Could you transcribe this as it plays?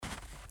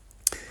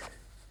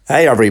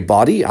Hey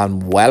everybody,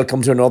 and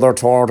welcome to another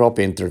Turned Up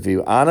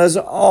interview. And as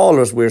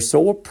always, we're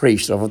so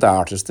appreciative of the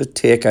artists that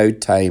take out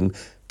time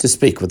to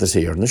speak with us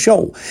here on the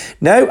show.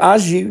 Now,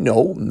 as you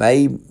know,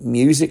 my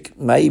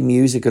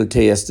musical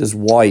taste is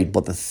wide,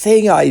 but the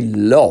thing I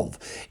love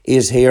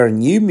is hearing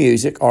new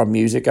music or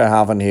music I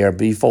haven't heard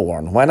before.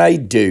 And when I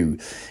do,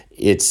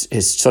 it's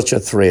such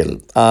a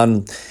thrill.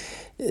 And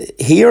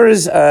here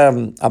is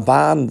a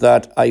band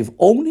that I've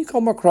only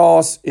come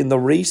across in the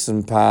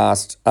recent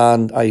past,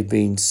 and I've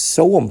been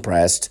so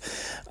impressed.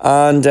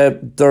 And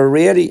they're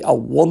really a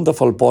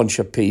wonderful bunch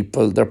of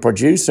people. They're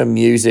producing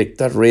music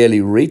that really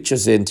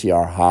reaches into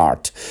your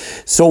heart.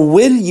 So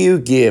will you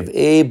give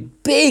a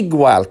big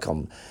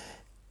welcome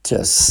to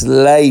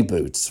Slye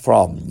Boots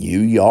from New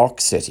York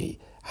City?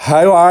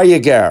 How are you,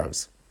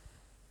 girls?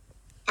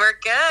 We're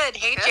good.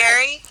 Hey,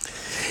 Jerry.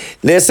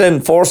 Listen,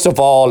 first of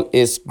all,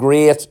 it's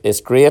great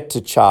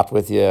to chat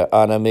with you.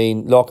 And I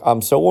mean, look, I'm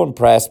so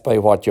impressed by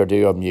what you're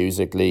doing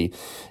musically.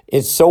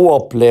 It's so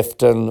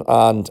uplifting,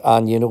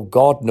 and you know,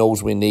 God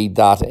knows we need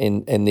that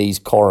in these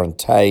current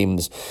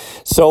times.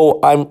 So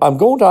I'm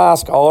going to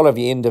ask all of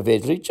you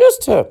individually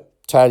just to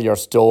tell your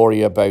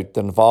story about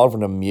the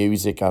involvement of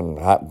music and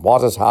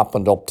what has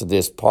happened up to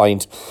this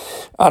point.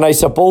 And I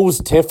suppose,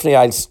 Tiffany,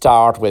 I'll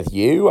start with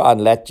you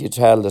and let you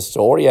tell the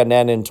story, and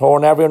then in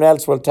turn everyone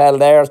else will tell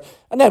theirs,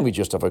 and then we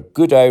just have a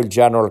good old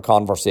general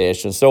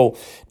conversation. So,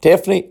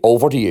 Tiffany,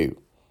 over to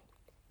you.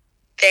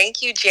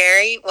 Thank you,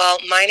 Jerry. Well,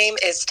 my name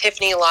is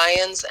Tiffany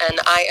Lyons, and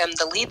I am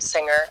the lead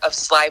singer of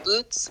Slye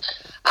Boots.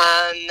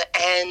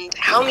 And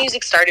how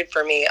music started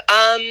for me,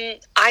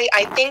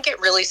 I think it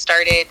really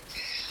started.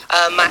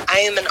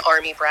 I am an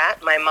Army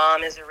brat. My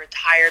mom is a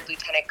retired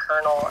lieutenant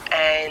colonel,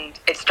 and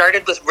it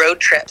started with road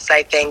trips,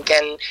 I think.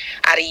 And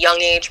at a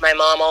young age, my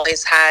mom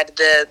always had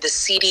the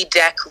CD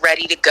deck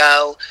ready to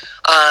go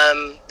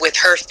with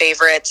her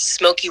favorites,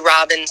 Smokey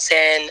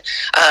Robinson,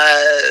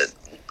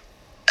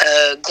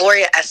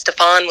 Gloria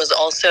Estefan was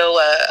also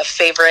a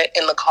favorite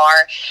in the car.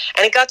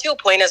 And it got to a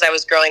point as I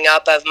was growing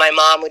up of my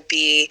mom would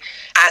be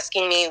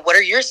asking me, what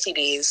are your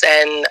CDs?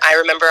 And I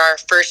remember our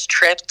first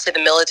trip to the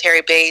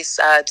military base,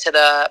 to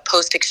the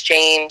post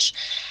exchange,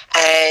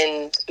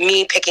 and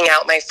me picking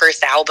out my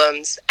first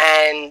albums.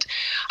 And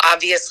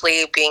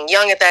obviously being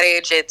young at that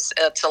age, it's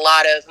a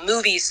lot of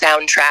movie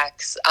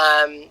soundtracks.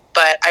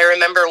 But I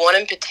remember one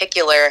in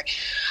particular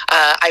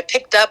I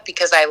picked up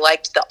because I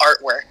liked the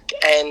artwork,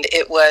 and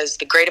it was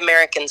the Great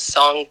American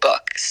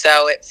Songbook.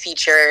 So it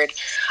featured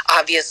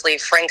obviously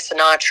Frank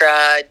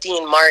Sinatra,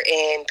 Dean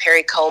Martin,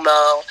 Perry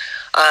Como,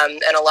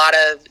 and a lot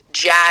of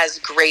jazz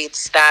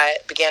greats that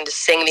began to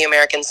sing the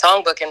American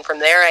Songbook. And from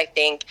there, I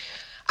think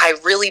I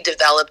really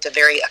developed a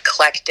very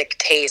eclectic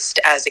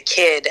taste as a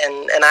kid.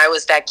 And I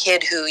was that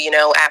kid who, you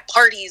know, at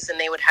parties and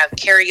they would have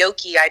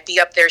karaoke, I'd be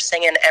up there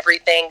singing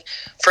everything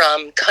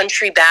from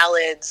country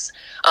ballads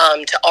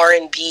to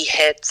R&B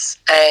hits.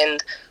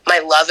 And my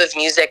love of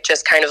music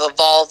just kind of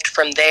evolved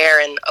from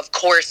there. And of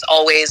course,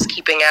 always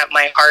keeping at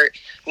my heart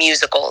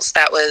musicals.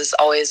 That was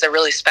always a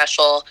really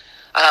special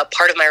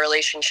part of my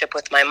relationship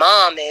with my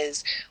mom.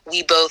 Is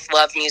we both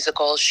love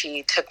musicals.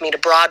 She took me to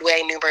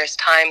Broadway numerous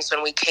times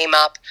when we came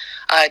up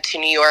to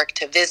New York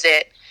to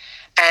visit.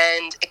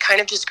 And it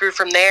kind of just grew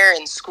from there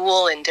in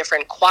school in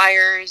different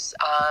choirs.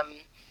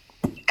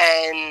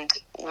 And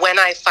when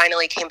I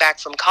finally came back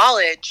from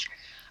college,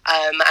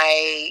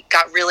 I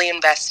got really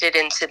invested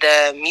into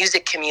the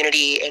music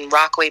community in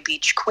Rockaway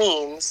Beach,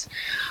 Queens,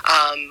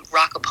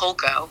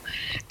 Rockapolco.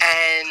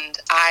 And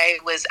I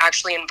was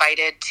actually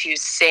invited to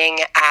sing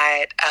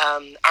at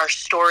our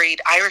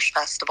storied Irish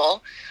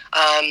festival,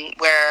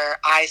 where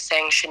I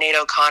sang Sinead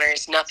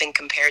O'Connor's Nothing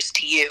Compares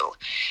to You.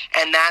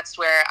 And that's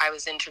where I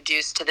was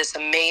introduced to this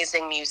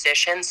amazing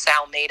musician,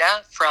 Sal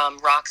Maida, from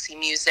Roxy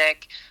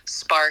Music,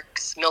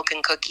 Sparks, Milk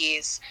and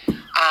Cookies.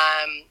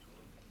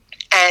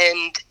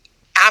 And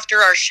after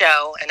our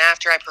show, and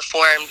after I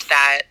performed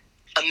that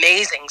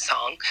amazing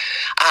song,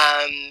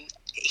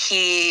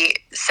 he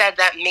said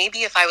that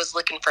maybe if I was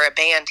looking for a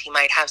band, he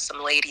might have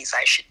some ladies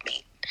I should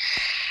meet.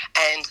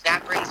 And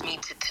that brings me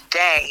to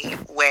today,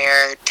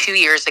 where 2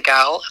 years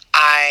ago,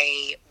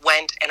 I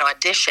went and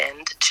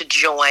auditioned to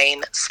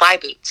join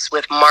Slye Boots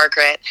with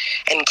Margaret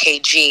and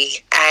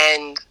KG.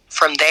 And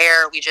from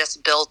there, we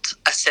just built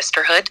a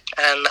sisterhood,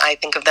 and I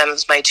think of them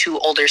as my two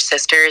older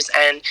sisters,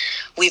 and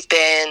we've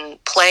been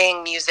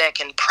playing music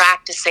and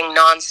practicing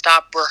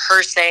nonstop,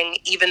 rehearsing,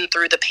 even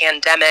through the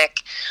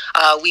pandemic.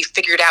 We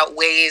figured out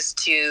ways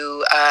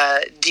to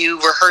do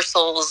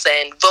rehearsals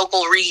and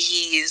vocal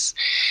rehees,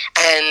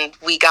 and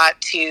we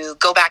got to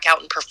go back out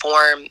and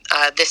perform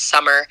this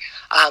summer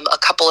a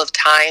couple of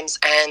times,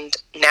 and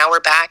now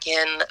we're back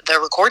in the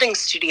recording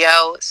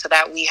studio so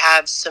that we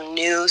have some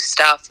new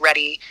stuff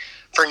ready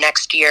for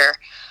next year.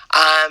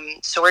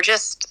 So we're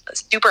just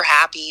super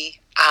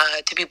happy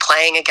to be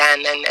playing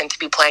again and to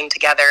be playing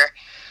together.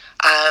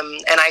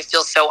 And I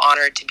feel so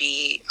honored to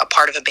be a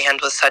part of a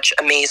band with such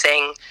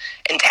amazing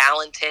and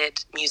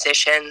talented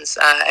musicians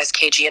as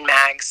KG and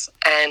Mags.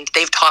 And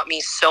they've taught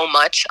me so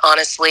much,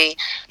 honestly,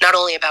 not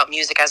only about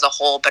music as a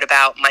whole, but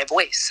about my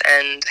voice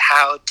and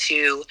how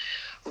to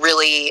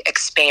really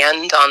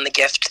expand on the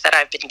gift that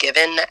I've been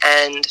given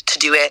and to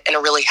do it in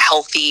a really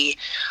healthy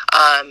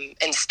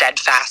and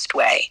steadfast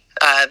way.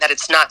 That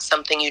it's not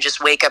something you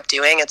just wake up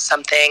doing. It's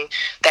something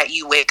that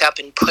you wake up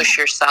and push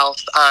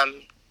yourself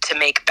to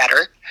make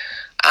better.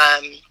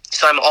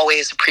 So I'm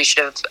always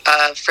appreciative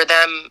for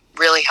them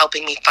really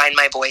helping me find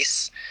my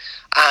voice.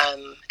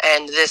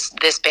 And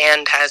this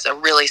band has a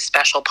really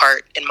special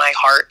part in my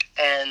heart.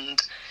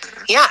 And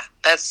yeah,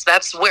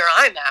 that's where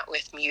I'm at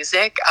with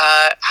music.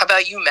 How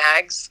about you,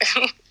 Mags?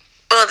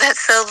 Well, that's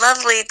so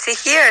lovely to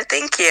hear.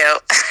 Thank you.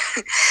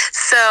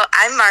 So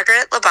I'm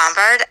Margaret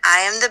LeBombard.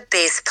 I am the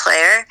bass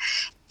player.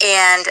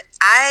 And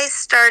I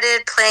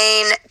started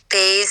playing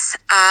bass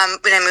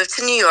when I moved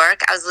to New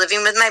York. I was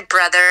living with my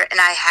brother, and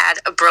I had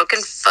a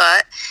broken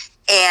foot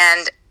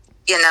and,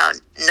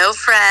 no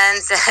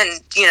friends.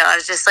 And, I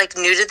was just like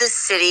new to the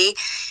city.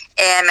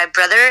 And my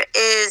brother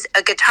is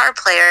a guitar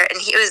player, and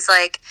he was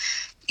like,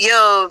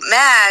 yo,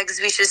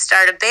 Mags, we should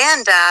start a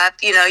band up.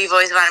 You've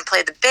always wanted to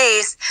play the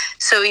bass.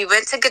 So we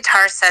went to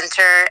Guitar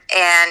Center,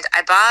 and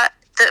I bought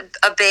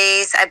a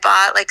bass. I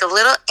bought like a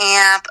little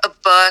amp, a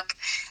book,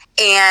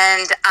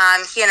 and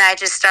he and I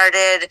just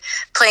started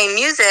playing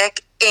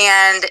music.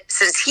 And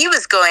since he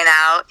was going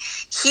out,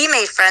 he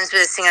made friends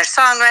with a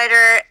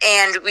singer-songwriter,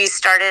 and we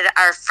started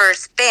our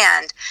first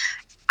band.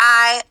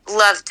 I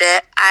loved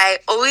it. I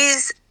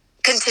always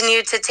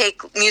continued to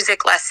take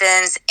music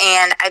lessons,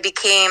 and I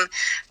became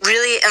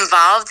really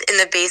involved in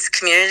the bass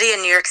community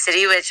in New York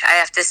City, which I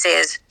have to say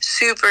is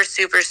super,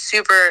 super,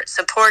 super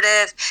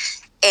supportive,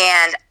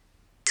 and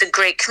it's a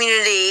great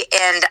community.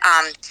 And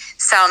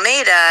Sal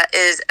Maida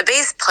is a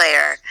bass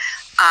player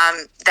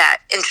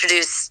that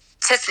introduced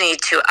Tiffany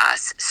to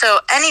us. So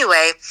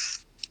anyway,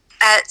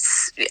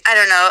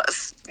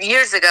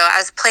 years ago, I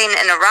was playing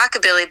in a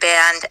rockabilly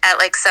band at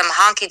like some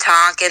honky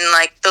tonk in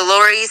like the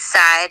Lower East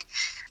Side.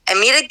 I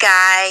meet a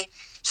guy.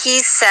 He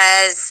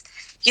says,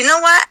 you know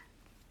what?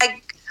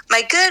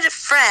 My good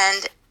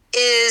friend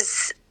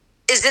is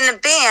in a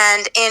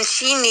band, and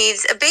she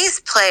needs a bass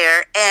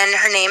player, and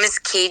her name is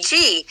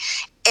KG.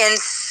 And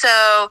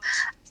so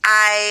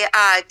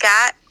I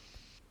got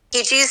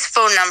KG's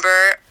phone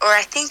number, or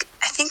I think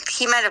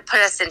he might have put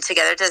us in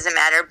together. It doesn't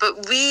matter.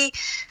 But we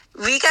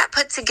got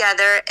put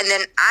together, and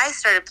then I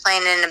started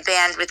playing in a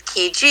band with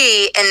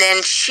KG, and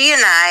then she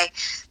and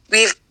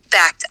we've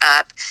backed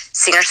up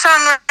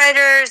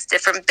singer-songwriters,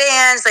 different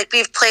bands. Like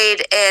we've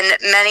played in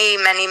many,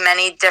 many,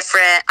 many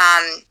different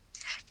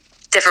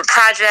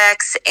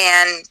projects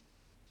and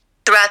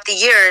throughout the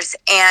years.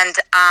 And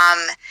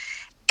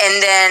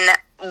then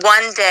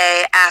one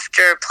day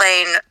after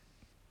playing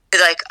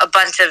like a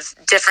bunch of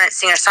different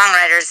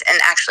singer-songwriters and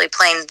actually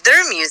playing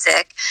their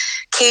music,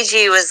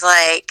 KG was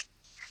like,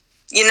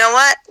 you know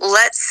what?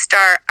 Let's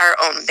start our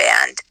own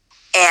band.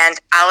 And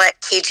I'll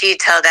let KG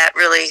tell that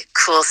really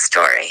cool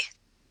story.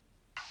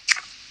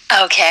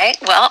 Okay,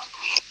 well,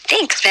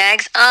 thanks,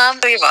 Mags.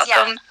 You're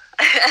welcome.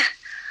 Yeah.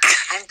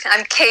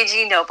 I'm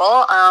KG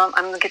Noble.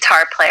 I'm the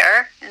guitar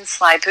player in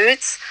Sly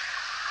Boots.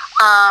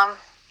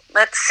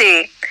 Let's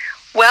see.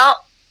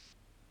 Well,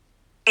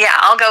 yeah,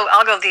 I'll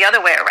go the other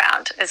way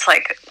around. It's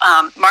like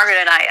Margaret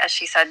and I, as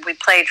she said, we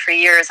played for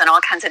years in all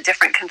kinds of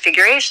different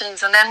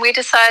configurations, and then we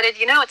decided,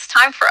 it's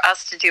time for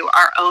us to do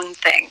our own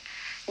thing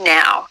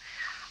now.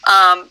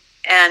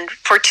 And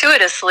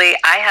fortuitously,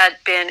 I had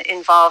been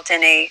involved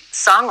in a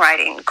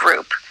songwriting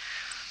group,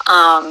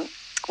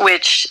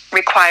 which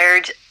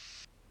required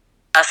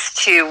us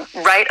to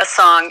write a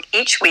song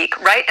each week,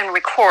 write and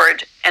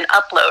record and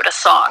upload a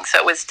song. So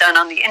it was done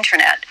on the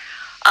internet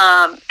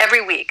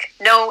every week.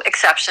 No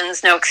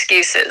exceptions, no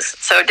excuses.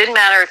 So it didn't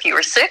matter if you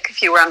were sick,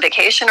 if you were on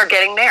vacation, or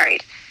getting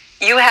married.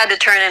 You had to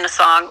turn in a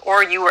song,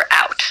 or you were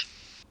out.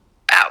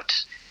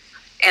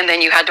 And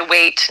then you had to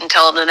wait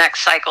until the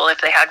next cycle.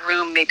 If they had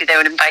room, maybe they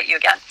would invite you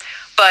again.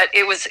 But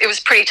it was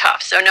pretty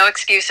tough. So no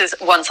excuses,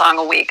 one song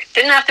a week.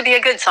 Didn't have to be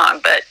a good song,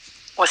 but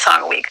one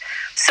song a week.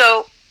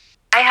 So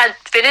I had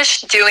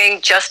finished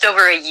doing just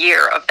over a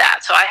year of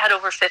that. So I had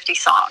over 50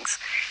 songs.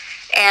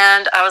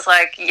 And I was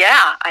like,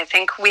 yeah, I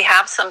think we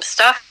have some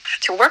stuff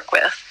to work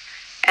with.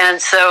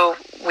 And so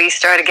we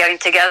started getting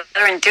together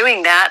and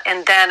doing that.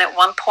 And then at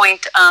one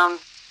point,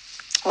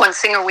 one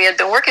singer we had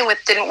been working with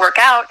didn't work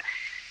out.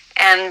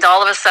 And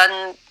all of a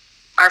sudden,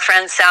 our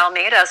friend Sal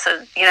Maida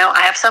said,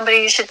 I have somebody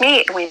you should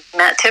meet. We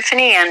met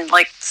Tiffany, and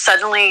like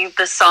suddenly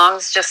the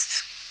songs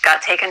just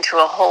got taken to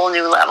a whole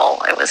new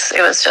level. It was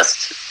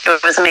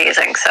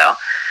amazing. So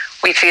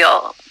we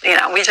feel,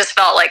 we just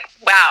felt like,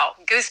 wow,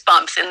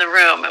 goosebumps in the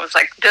room. It was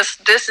like,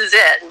 this is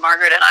it. And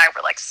Margaret and I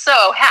were like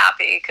so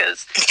happy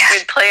because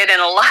we'd played in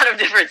a lot of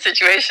different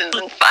situations.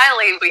 And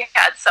finally we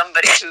had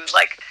somebody who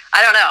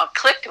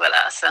clicked with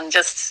us and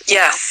just,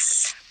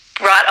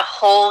 brought a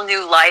whole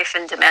new life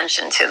and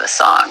dimension to the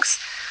songs.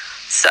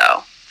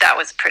 So that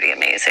was pretty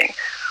amazing.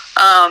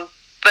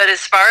 But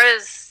as far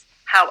as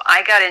how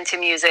I got into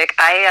music,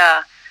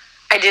 I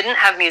didn't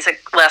have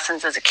music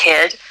lessons as a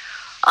kid.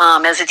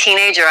 As a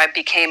teenager, I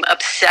became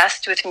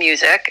obsessed with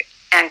music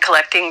and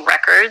collecting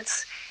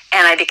records,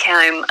 and I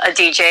became a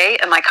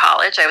DJ in my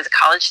college. I was a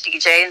college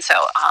DJ, and so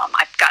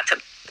I got to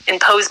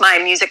impose my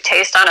music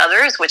taste on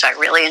others, which I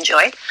really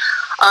enjoyed.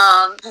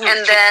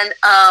 And then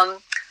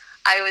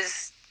I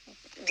was,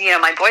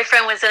 my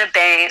boyfriend was in a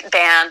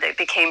band that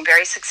became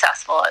very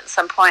successful at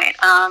some point.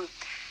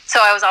 So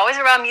I was always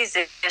around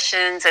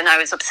musicians, and I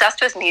was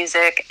obsessed with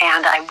music,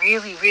 and I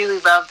really, really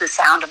loved the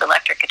sound of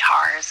electric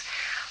guitars.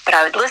 But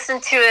I would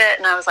listen to it,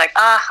 and I was like,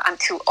 I'm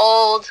too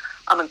old.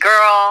 I'm a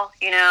girl.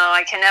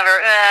 I can never,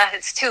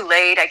 it's too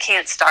late. I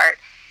can't start.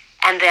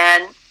 And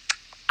then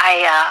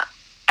I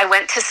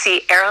went to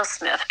see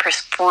Aerosmith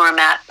perform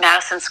at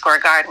Madison Square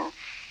Garden.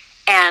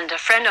 And a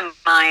friend of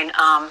mine,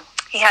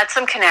 he had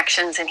some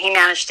connections, and he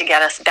managed to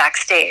get us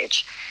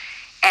backstage.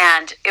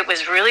 And it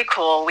was really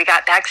cool. We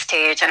got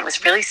backstage, and it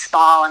was really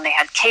small, and they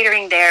had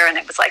catering there, and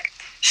it was like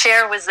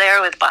Cher was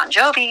there with Bon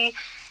Jovi,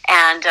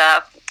 and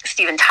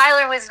Steven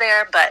Tyler was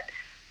there, but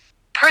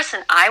the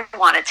person I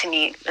wanted to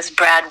meet was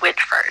Brad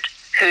Whitford,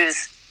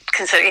 who's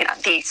considered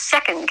the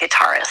second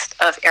guitarist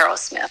of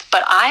Aerosmith.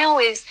 But I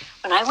always,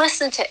 when I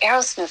listened to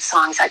Aerosmith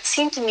songs, it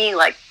seemed to me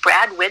like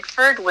Brad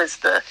Whitford was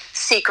the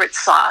secret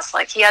sauce.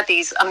 Like, he had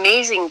these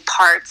amazing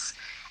parts,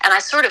 and I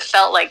sort of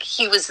felt like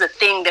he was the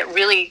thing that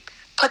really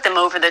put them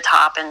over the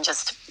top and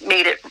just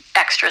made it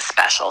extra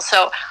special.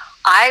 So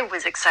I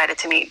was excited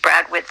to meet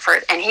Brad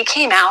Whitford, and he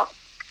came out,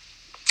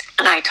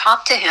 and I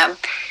talked to him,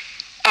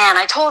 and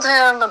I told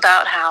him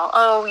about how,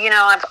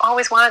 I've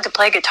always wanted to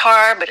play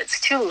guitar, but it's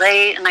too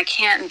late, and I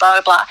can't, and blah,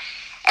 blah, blah.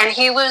 And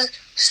he was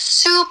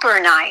super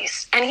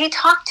nice, and he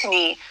talked to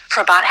me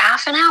for about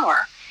half an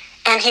hour,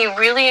 and he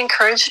really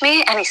encouraged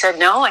me, and he said,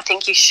 no, I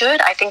think you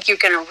should. I think you're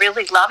going to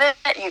really love it,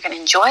 you're going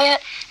to enjoy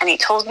it. And he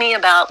told me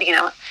about,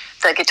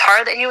 the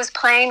guitar that he was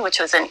playing, which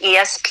was an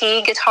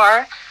ESP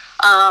guitar,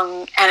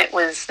 and it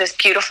was this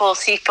beautiful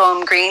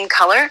seafoam green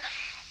color.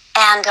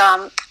 And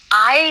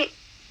I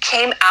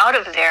came out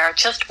of there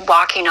just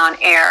walking on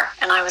air,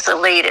 and I was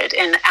elated.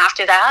 And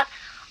after that,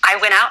 I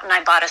went out and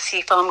I bought a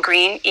seafoam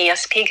green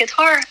ESP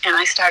guitar, and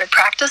I started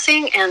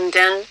practicing. And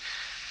then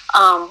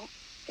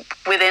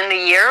within the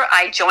year,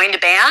 I joined a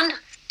band,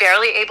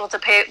 barely able to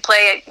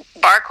play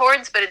bar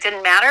chords, but it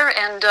didn't matter.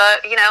 And,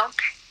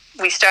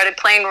 we started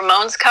playing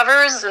Ramones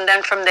covers, and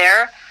then from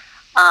there,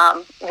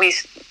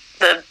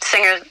 the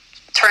singer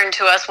turned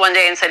to us one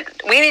day and said,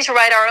 we need to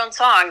write our own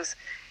songs.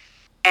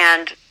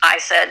 And I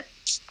said,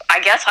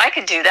 I guess I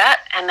could do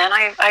that. And then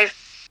I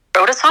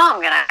wrote a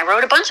song, and I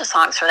wrote a bunch of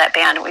songs for that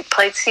band, and we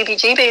played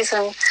CBGBs,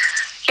 and,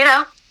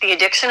 the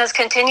addiction has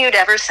continued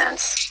ever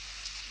since.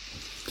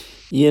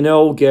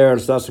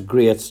 Girls, that's a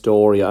great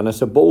story. And I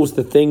suppose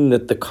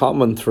the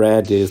common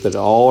thread is that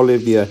all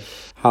of you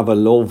have a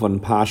love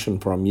and passion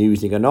for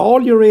music, and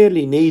all you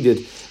really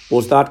needed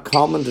was that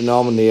common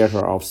denominator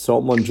of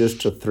someone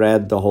just to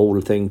thread the whole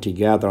thing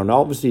together. And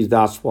obviously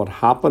that's what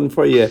happened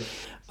for you.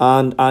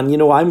 And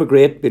I'm a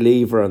great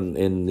believer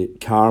in the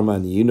karma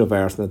and the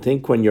universe, and I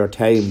think when your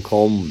time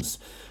comes,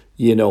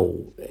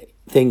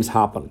 things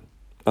happen,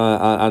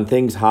 and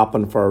things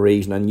happen for a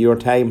reason, and your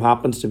time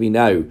happens to be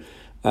now,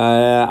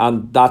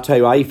 and that's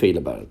how I feel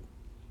about it.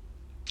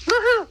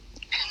 Woohoo!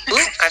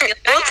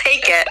 We'll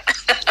take it.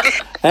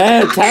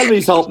 Tell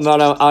me something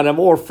on a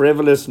more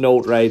frivolous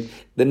note, right?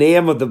 The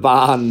name of the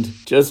band,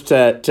 just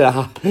to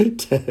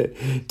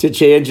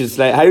change it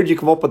slightly. How did you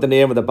come up with the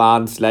name of the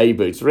band, Sly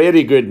Boots?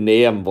 Really good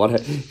name, but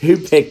who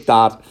picked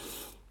that?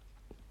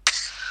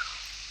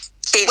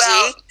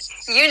 Well,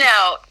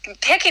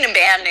 picking a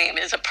band name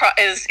is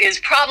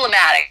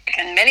problematic,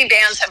 and many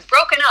bands have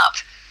broken up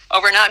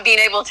over not being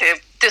able to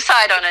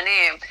decide on a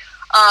name.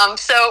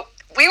 So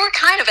we were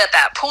kind of at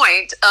that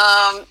point.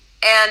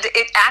 And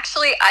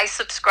I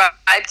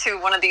subscribed to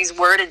one of these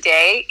word a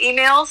day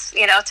emails,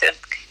 to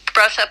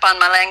brush up on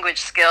my language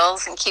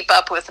skills and keep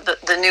up with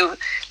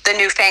the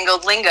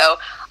newfangled lingo.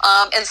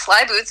 And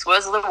Sly Boots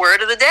was the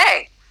word of the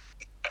day.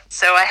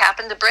 So I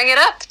happened to bring it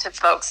up to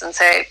folks and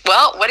say,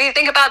 well, what do you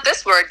think about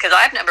this word? Because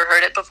I've never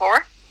heard it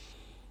before.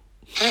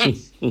 And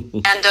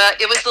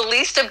it was the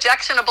least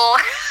objectionable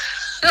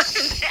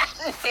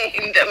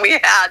name that we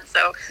had.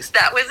 So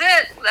that was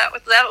it.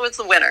 That was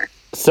the winner.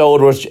 So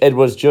it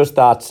was just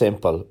that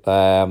simple.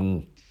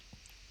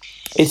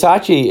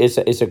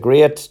 It's a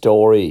great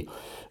story,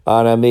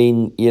 and I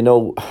mean,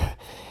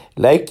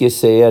 like you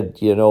said,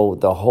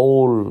 the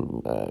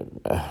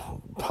whole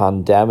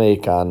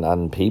pandemic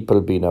and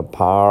people being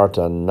apart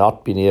and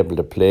not being able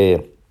to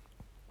play.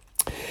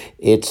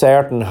 It's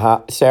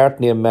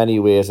certainly in many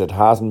ways it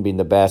hasn't been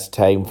the best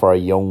time for a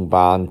young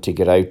band to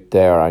get out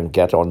there and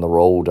get on the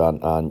road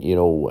and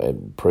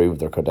improve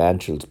their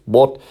credentials,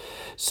 but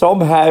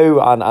somehow,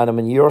 and I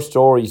mean, your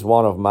story is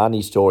one of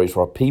many stories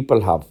where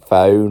people have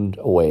found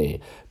a way.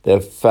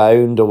 They've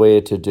found a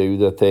way to do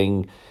the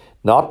thing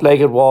not like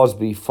it was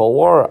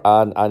before,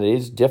 and it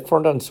is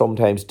different, and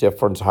sometimes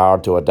different's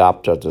hard to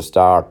adapt at the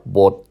start,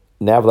 but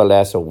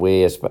nevertheless a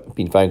way has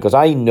been found. Because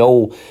I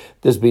know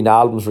there's been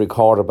albums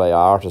recorded by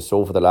artists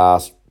over the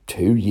last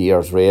 2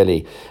 years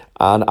really,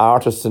 and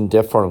artists in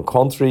different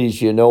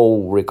countries,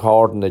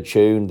 recording a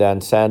tune,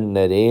 then sending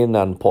it in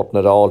and putting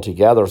it all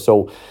together.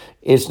 So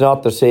it's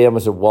not the same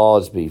as it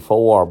was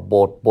before,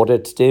 but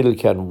it still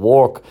can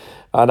work.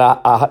 And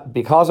I,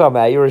 because I'm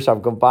Irish,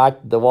 I've gone back.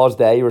 There was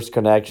the Irish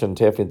connection,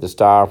 Tiffany, at the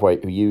start, where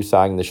you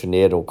sang the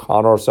Sinead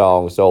O'Connor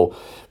song. So,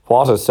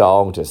 what a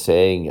song to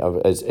sing!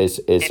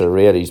 It's a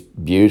really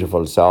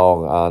beautiful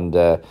song. And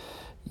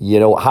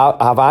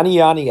have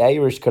any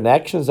Irish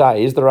connections?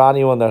 Is there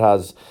anyone that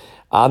has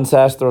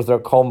ancestors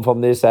that come from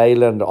this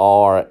island,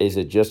 or is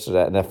it just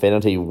an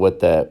affinity with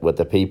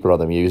the people or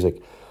the music?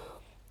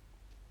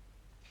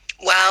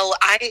 Well,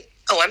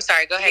 I'm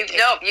sorry. Go ahead.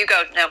 You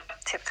go. No,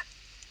 Tip.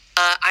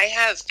 I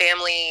have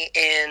family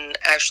in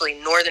actually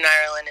Northern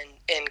Ireland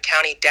in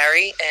County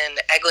Derry and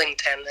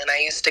Eglinton, and I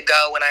used to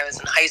go when I was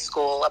in high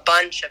school a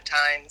bunch of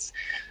times,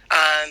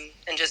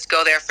 and just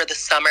go there for the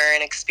summer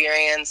and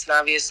experience, and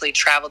obviously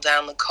travel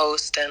down the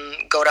coast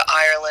and go to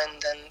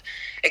Ireland and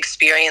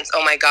experience.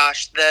 Oh my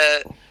gosh,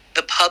 the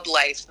pub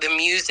life, the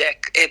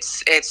music.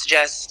 It's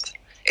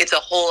a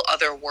whole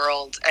other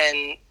world,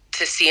 and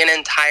to see an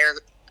entire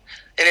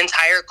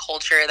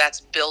culture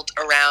that's built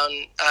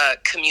around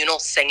communal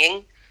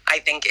singing, I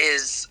think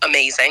is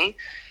amazing,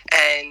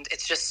 and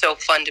it's just so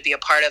fun to be a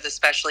part of,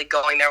 especially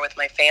going there with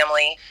my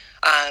family,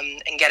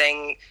 and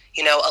getting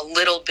a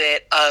little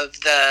bit of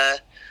the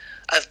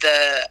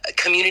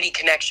community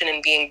connection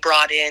and being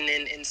brought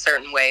in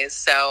certain ways.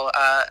 So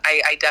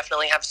I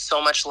definitely have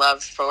so much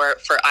love for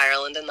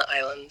Ireland and the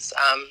islands.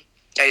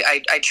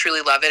 I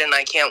truly love it, and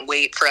I can't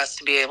wait for us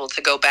to be able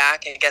to go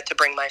back and get to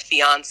bring my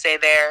fiance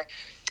there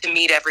to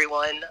meet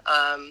everyone.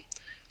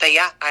 But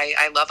yeah,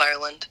 I love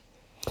Ireland.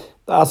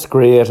 That's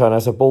great, and I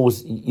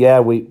suppose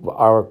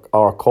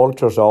our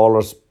culture's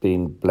always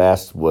been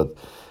blessed with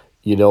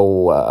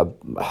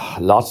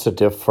lots of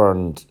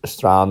different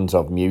strands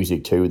of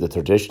music too. The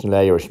traditional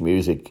Irish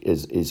music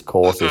is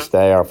it's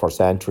there for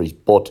centuries,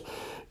 but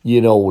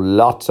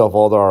lots of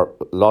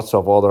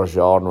other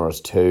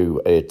genres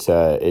too.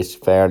 It's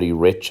fairly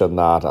rich in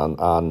that,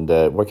 and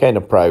we're kind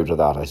of proud of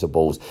that, I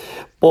suppose.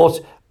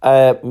 But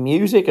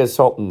music is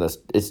something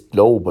it's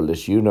global,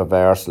 it's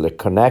universal, it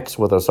connects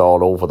with us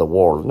all over the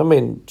world. I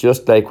mean,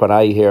 just like when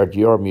I heard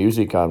your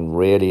music and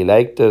really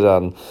liked it,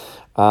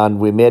 and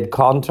we made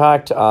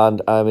contact,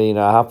 and I mean,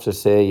 I have to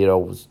say,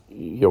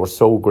 you were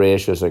so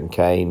gracious and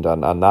kind,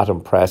 and that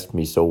impressed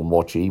me so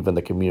much, even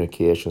the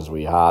communications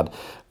we had.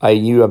 I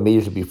knew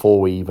immediately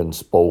before we even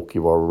spoke,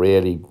 you were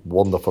really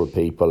wonderful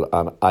people,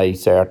 and I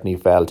certainly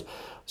felt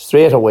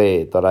straight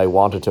away that I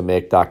wanted to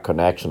make that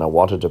connection. I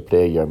wanted to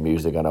play your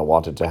music, and I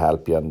wanted to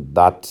help you, and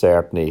that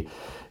certainly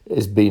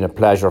has been a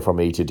pleasure for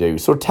me to do.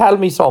 So tell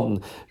me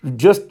something,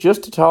 just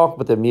to talk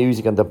about the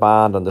music and the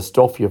band and the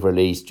stuff you've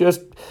released.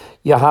 Just,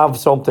 you have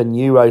something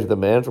new out of the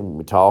minute, and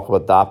we talk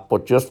about that,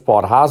 but just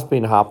what has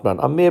been happening,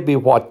 and maybe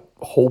what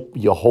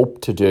you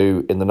hope to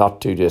do in the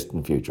not too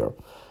distant future.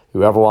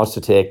 Whoever wants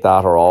to take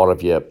that, or all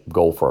of you,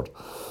 go for it.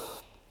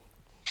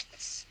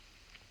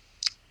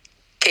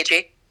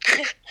 KG.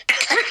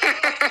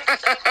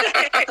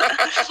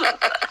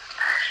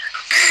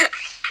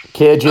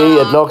 KG,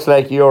 it looks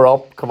like you're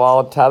up. Come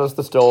on, tell us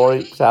the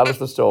story.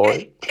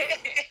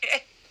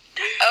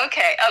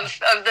 Okay,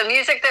 of the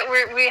music that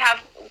we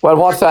have. Well,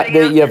 what's that?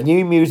 You have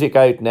new music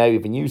out now. You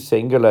have a new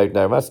single out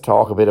now. Let's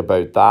talk a bit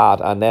about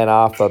that. And then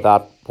after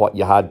that, what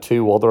you had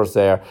 2 others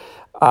there.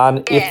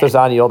 And if there's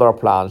any other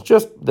plans,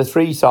 just the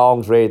 3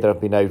 songs really that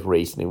have been out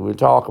recently. We'll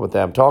talk about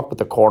them. Talk about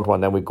the current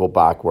one, then we go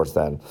backwards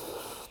then.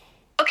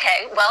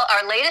 Okay, well,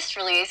 our latest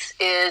release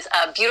is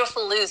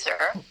Beautiful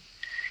Loser.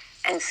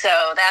 And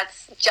so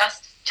that's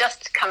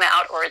just come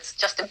out, or it's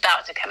just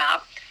about to come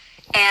out.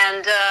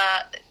 And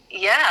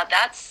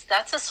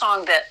that's a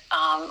song that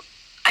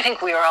I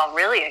think we were all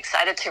really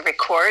excited to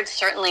record.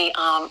 Certainly,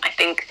 I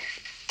think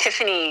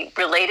Tiffany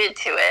related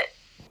to it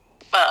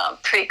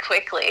pretty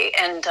quickly,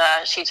 and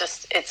she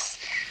just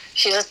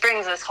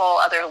brings this whole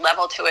other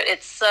level to it.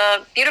 It's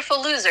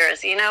Beautiful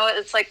Losers,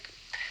 it's like,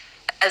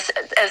 as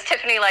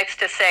Tiffany likes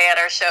to say at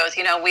our shows,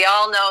 we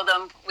all know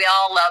them, we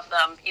all love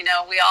them,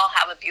 we all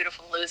have a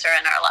beautiful loser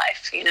in our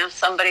life,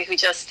 somebody who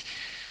just,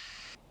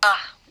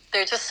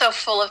 they're just so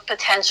full of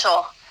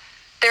potential.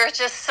 They're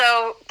just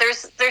so,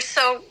 they're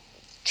so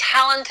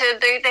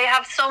talented. They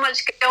have so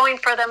much going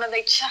for them, and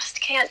they just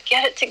can't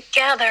get it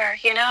together,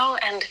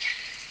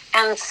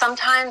 and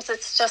sometimes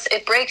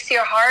it breaks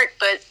your heart,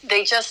 but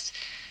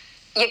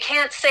you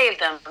can't save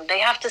them. They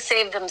have to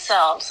save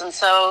themselves. And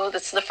so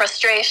that's the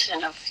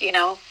frustration of,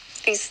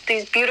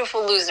 these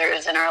beautiful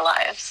losers in our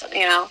lives,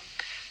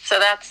 So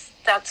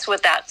that's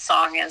what that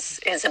song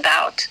is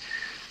about.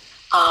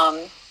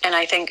 And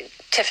I think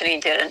Tiffany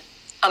did an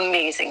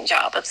amazing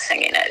job of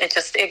singing it.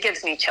 It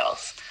gives me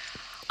chills.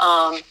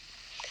 So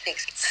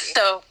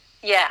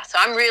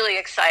I'm really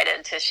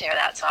excited to share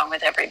that song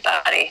with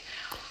everybody.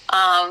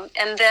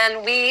 And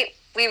then we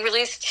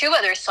released 2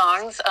 other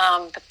songs.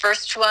 The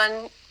first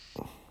one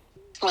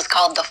was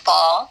called "The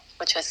Fall,"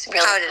 which was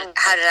really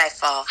How did I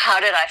fall? How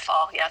Did I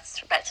Fall?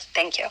 Yes,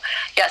 thank you.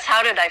 Yes,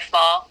 How Did I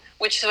Fall,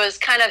 which was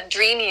kind of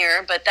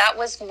dreamier, but that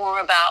was more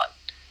about,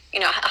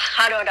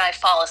 how did I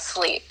fall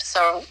asleep?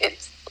 So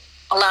it's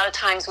a lot of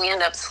times we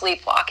end up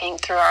sleepwalking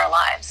through our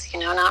lives,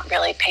 not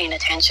really paying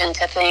attention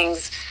to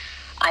things.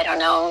 I don't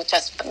know,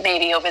 just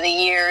maybe over the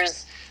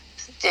years,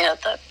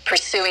 the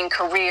pursuing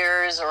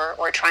careers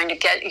or trying to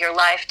get your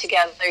life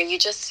together, you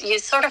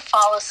sort of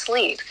fall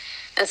asleep.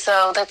 And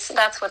so that's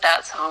what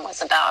that song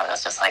was about. I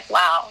was just like,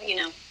 wow,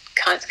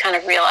 kind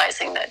of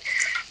realizing that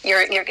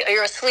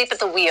you're asleep at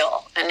the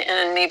wheel,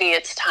 and maybe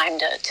it's time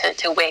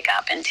to wake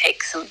up and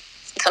take some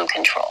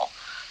control.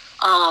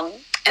 And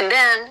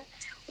then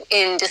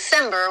in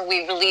December,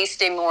 we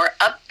released a more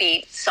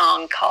upbeat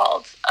song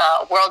called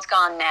 "World's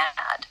Gone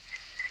Mad,"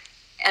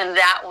 and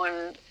that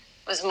one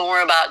was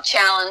more about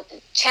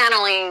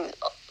channeling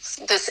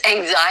this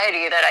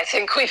anxiety that I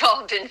think we've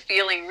all been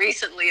feeling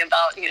recently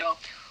about,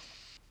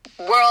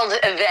 world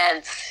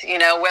events,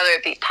 whether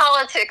it be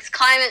politics,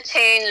 climate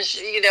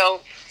change,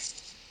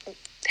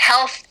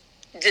 health,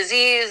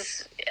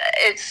 disease,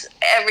 it's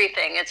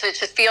everything. It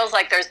just feels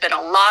like there's been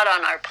a lot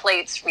on our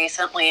plates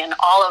recently, and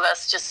all of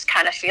us just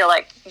kind of feel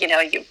like, you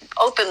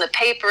open the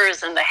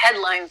papers and the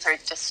headlines are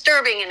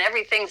disturbing and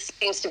everything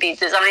seems to be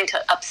designed to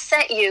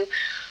upset you.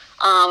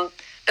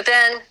 But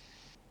then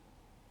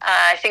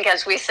I think,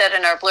 as we said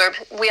in our blurb,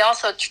 we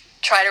also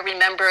try to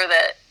remember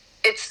that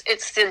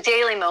it's the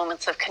daily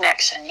moments of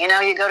connection. You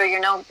go to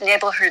your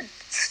neighborhood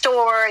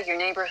store, your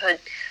neighborhood,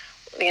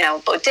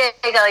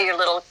 bodega, your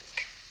little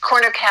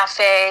corner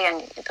cafe,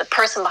 and the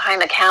person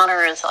behind the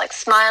counter is like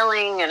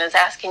smiling and is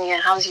asking you,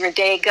 how's your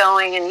day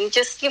going? And you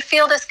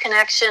feel this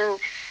connection,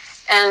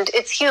 and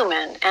it's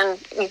human, and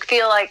you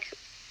feel like,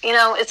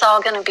 it's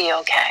all going to be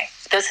okay.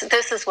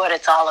 This is what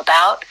it's all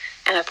about.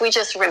 And if we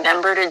just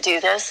remember to do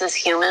this as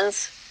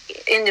humans,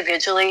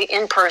 individually,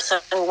 in person,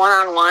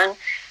 one-on-one,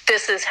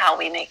 this is how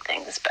we make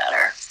things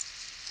better.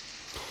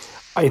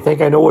 I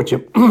think I know what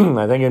you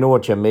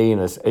mean.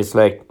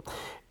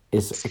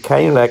 It's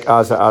kind of like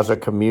as a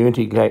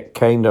community,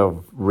 kind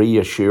of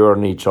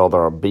reassuring each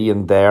other,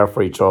 being there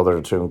for each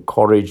other, to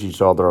encourage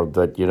each other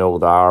that,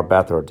 there are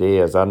better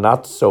days. And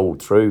that's so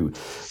true,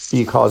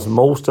 because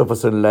most of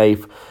us in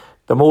life,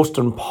 the most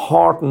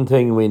important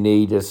thing we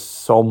need is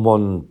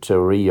someone to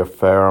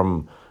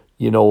reaffirm,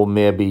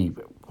 maybe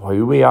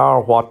who we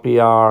are, what we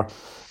are,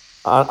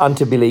 and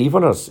to believe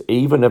in us,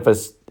 even if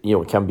it's,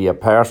 it can be a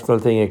personal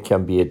thing, it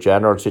can be a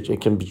general situation,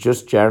 it can be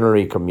just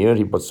generally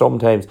community, but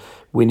sometimes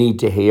we need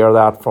to hear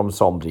that from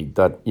somebody,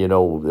 that,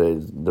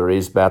 there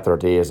is better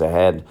days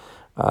ahead,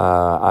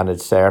 and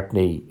it's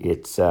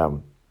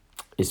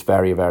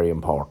very, very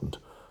important.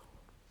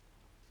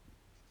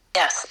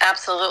 Yes,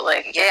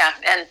 absolutely. Yeah,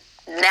 and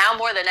now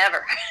more than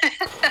ever.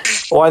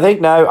 I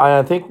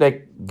think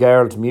that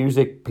girls'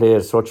 music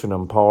plays such an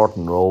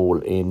important role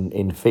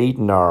in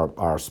feeding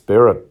our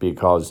spirit,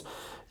 because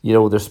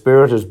the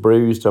spirit is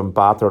bruised and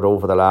battered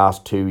over the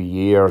last 2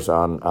 years,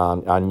 and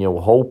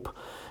hope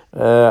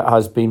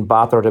has been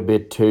battered a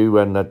bit too,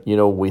 and that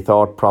we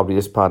thought probably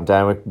this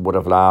pandemic would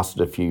have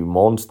lasted a few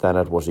months, then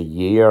it was a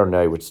year,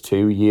 now it's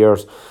 2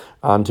 years,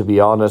 and to be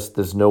honest,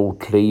 there's no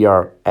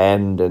clear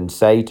end in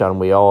sight, and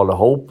we all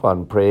hope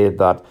and pray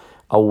that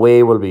a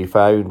way will be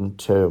found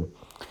to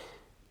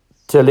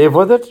live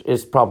with it.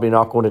 It's probably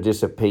not going to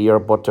disappear,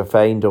 but to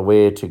find a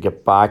way to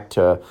get back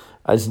to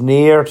as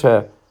near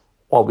to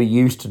what we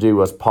used to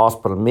do as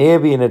possible,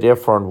 maybe in a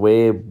different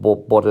way,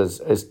 but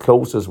as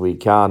close as we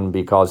can,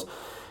 because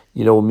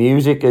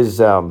music is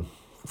the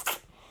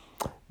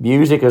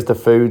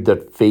food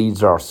that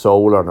feeds our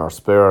soul and our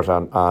spirit,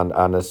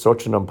 and it's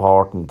such an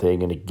important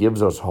thing, and it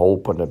gives us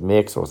hope and it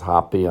makes us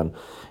happy, and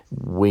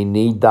we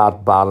need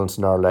that balance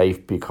in our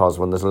life, because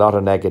when there's a lot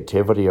of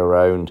negativity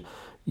around,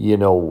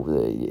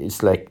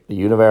 it's like the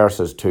universe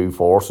has 2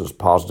 forces,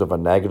 positive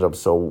and negative.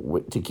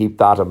 So to keep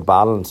that in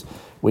balance,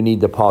 we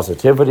need the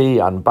positivity,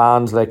 and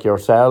bands like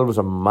yourselves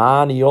and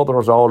many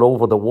others all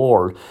over the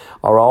world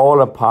are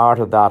all a part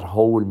of that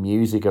whole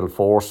musical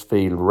force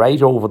field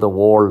right over the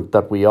world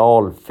that we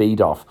all feed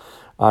off.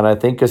 And I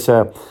think it's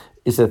a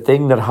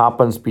thing that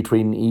happens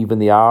between even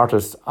the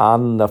artists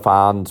and the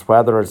fans,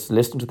 whether it's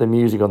listening to the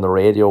music on the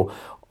radio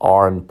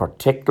or in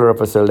particular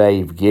if it's a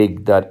live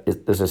gig, that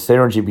there's a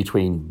synergy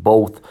between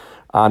both,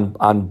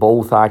 and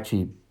both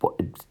actually,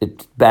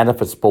 it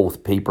benefits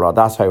both people.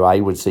 That's how I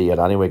would see it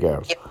anyway,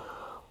 girls.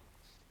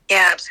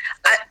 Yeah.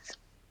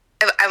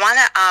 I want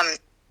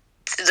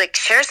to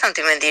share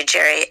something with you,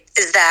 Jerry,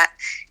 is that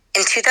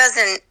in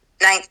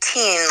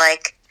 2019,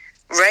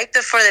 right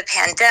before the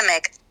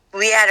pandemic,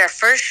 we had our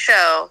first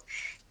show,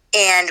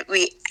 and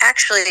we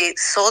actually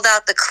sold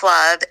out the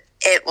club.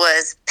 It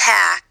was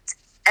packed.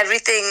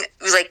 Everything,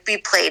 we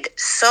played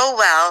so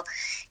well.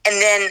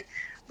 And then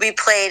we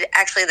played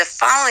actually the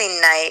following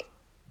night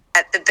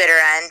at the bitter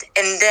end.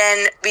 And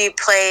then we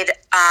played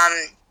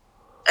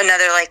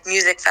another like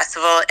music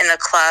festival in a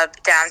club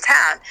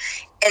downtown.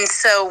 And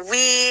so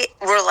we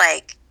were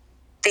like,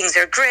 things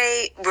are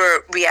great.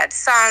 We had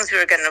songs we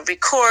were going to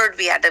record.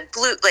 We had a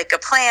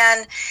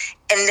plan.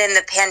 And then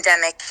the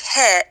pandemic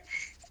hit.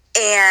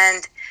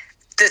 And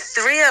the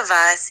three of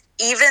us,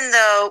 even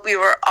though we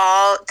were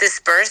all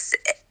dispersed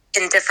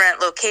in different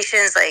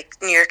locations, like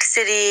New York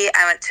City,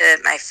 I went to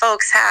my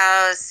folks'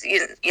 house,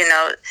 you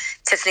know,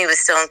 Tiffany was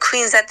still in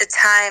Queens at the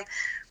time.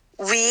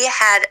 We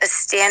had a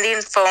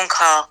standing phone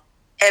call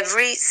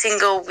every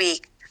single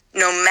week,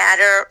 no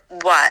matter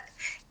what.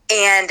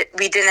 And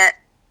we didn't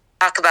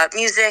talk about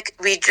music.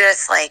 We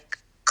just like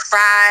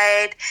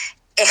cried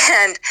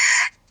and,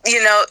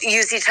 you know,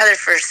 used each other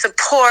for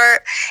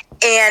support.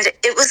 And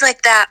it was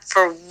like that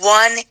for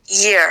 1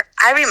 year.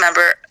 I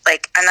remember,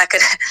 like, I'm not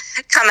going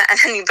to comment on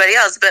anybody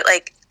else, but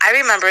like, I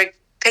remember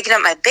picking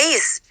up my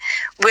bass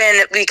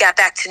when we got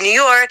back to New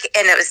York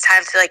and it was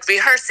time to like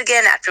rehearse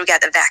again after we got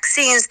the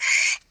vaccines.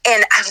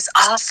 And I was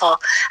awful.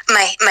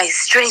 My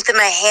strength in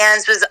my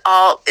hands was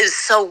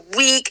so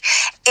weak.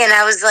 And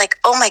I was like,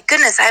 oh my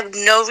goodness, I have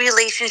no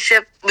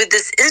relationship with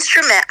this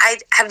instrument. I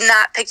have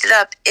not picked it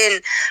up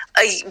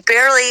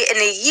barely in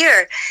a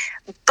year.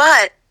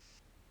 But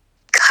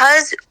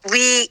because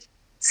we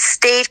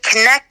stayed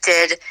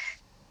connected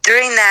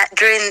during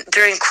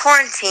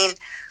quarantine,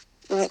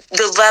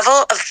 the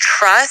level of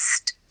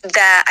trust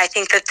that I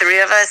think the three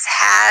of us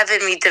have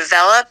and we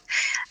develop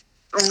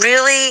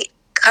really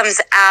comes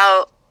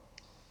out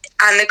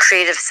on the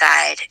creative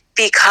side,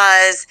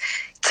 because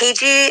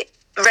KG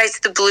writes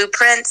the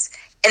blueprints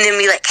and then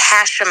we like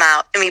hash them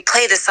out and we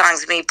play the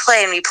songs and we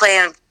play and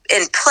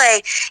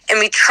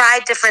we try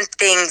different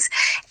things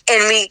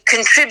and we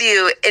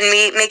contribute and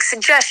we make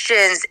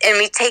suggestions and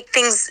we take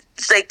things,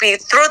 like we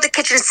throw the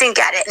kitchen sink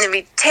at it and then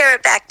we tear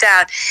it back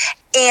down.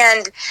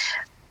 And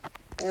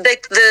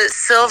like the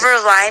silver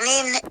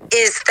lining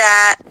is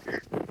that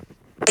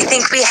I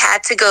think we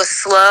had to go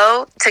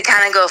slow to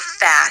kind of go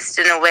fast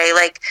in a way.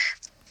 Like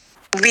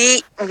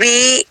we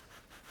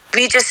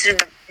just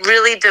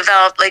really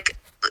developed, like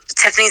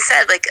Tiffany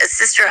said, like a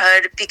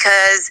sisterhood,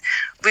 because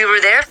we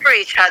were there for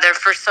each other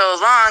for so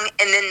long,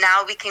 and then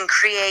now we can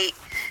create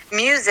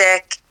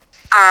music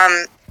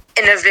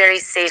in a very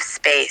safe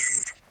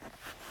space.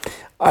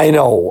 I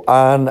know,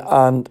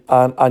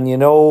 and you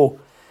know,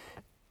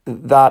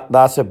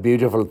 that's a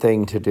beautiful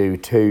thing to do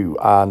too,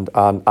 and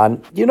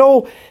you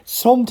know,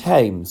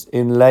 sometimes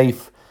in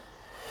life,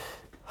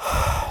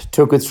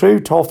 to go through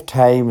tough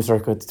times or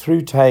go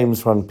through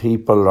times when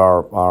people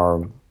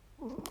are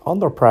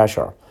under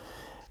pressure,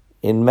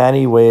 in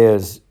many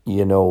ways,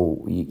 you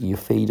know, you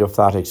feed off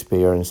that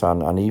experience,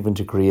 and even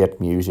to create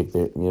music.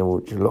 That, you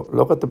know,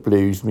 look at the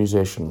blues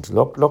musicians.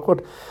 Look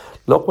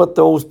what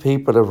those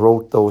people that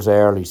wrote those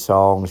early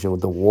songs. You know,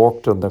 they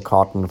worked in the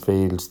cotton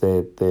fields.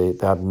 They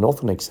had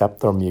nothing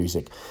except their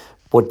music,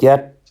 but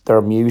yet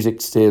their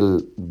music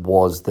still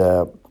was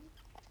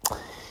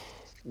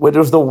it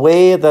was the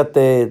way that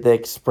they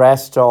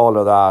expressed all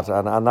of that,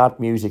 and that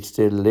music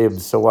still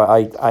lives. So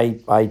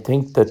I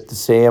think that the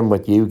same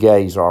with you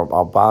guys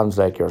or bands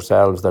like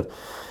yourselves, that,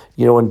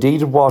 you know,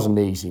 indeed it wasn't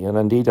easy, and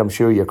indeed I'm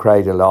sure you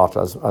cried a lot,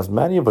 as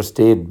many of us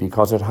did,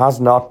 because it has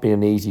not been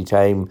an easy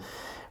time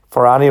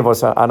for any of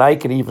us. And I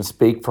can even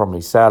speak for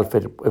myself.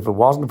 If it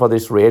wasn't for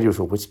this radio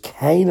show, which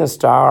kind of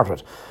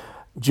started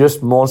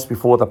just months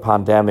before the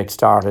pandemic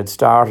started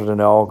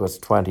in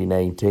August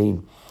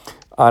 2019.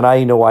 And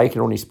I know I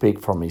can only speak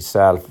for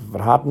myself. If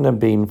it hadn't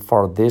been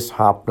for this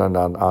happening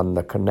and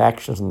the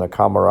connections and the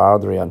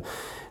camaraderie and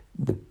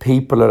the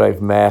people that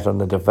I've met and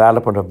the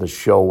development of the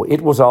show,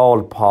 it was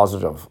all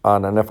positive.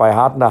 And if I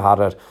hadn't had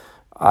it,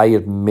 I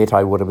admit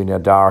I would have been in a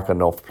dark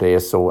enough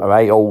place. So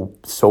I owe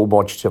so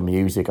much to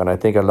music, and I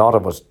think a lot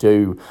of us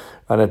do.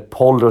 And it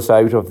pulled us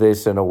out of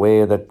this in a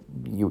way that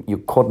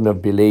you couldn't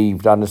have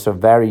believed. And it's a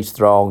very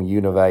strong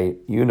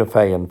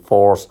unifying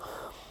force.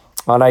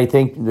 And I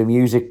think the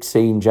music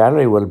scene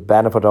generally will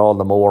benefit all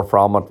the more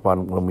from it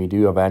when we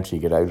do eventually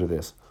get out of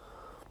this.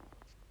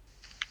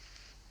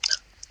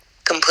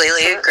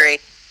 Completely agree.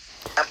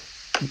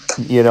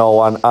 You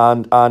know,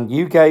 and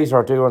you guys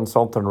are doing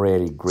something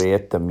really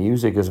great. The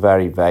music is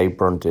very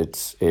vibrant.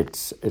 It's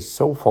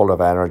so full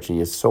of energy.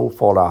 It's so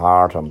full of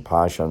heart and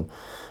passion.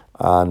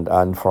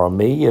 And for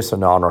me, it's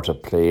an honour to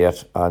play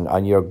it.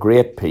 And you're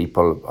great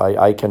people.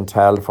 I can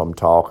tell from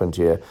talking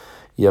to you.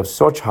 You have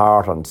such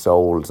heart and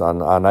souls,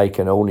 and I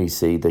can only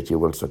see that you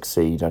will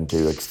succeed and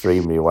do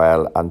extremely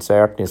well. And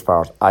certainly, as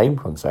far as I'm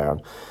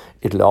concerned,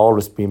 it'll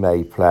always be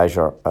my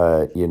pleasure,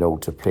 you know,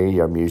 to play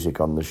your music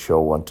on the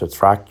show and to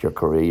track your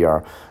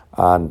career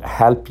and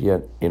help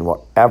you in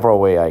whatever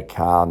way I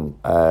can,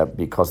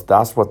 because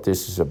that's what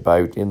this is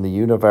about. In the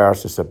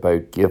universe, it's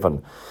about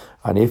giving.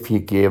 And if you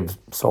give,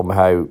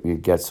 somehow you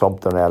get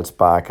something else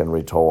back in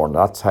return.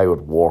 That's how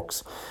it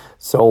works.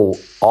 So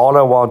all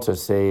I want to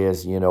say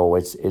is, you know,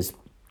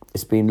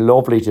 it's been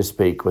lovely to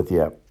speak with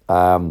you.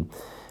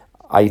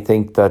 I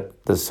think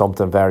that there's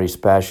something very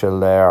special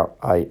there.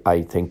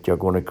 I think you're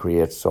going to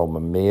create some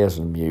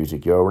amazing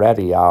music. You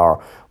already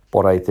are,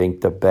 but I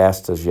think the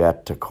best is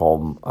yet to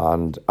come,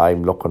 and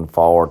I'm looking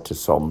forward to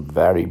some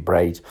very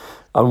bright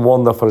and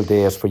wonderful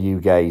days for you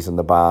guys in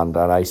the band,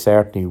 and I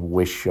certainly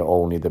wish you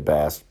only the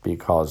best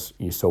because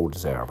you so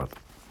deserve it.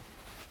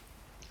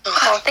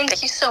 Oh,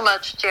 thank you so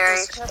much,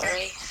 Jerry.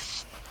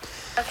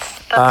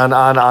 And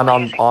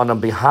on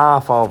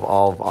behalf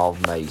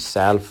of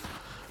myself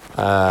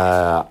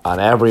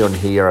and everyone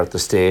here at the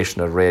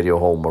station at Radio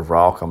Home of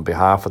Rock, on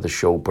behalf of the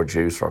show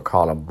producer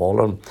Colin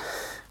Mullen,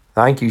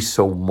 thank you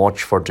so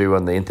much for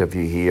doing the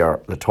interview here,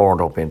 the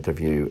Turned Up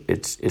interview.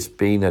 It's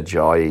been a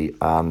joy,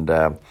 and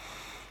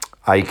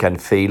I can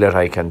feel it,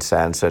 I can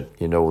sense it.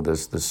 You know,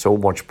 there's so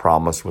much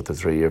promise with the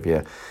three of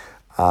you.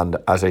 And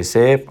as I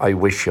say, I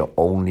wish you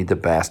only the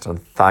best,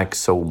 and thanks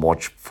so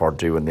much for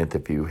doing the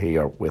interview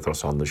here with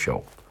us on the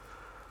show.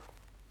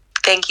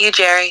 Thank you,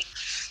 Jerry.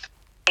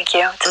 Thank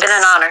you. It's been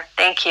an honor.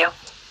 Thank you.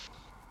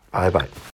 Bye-bye.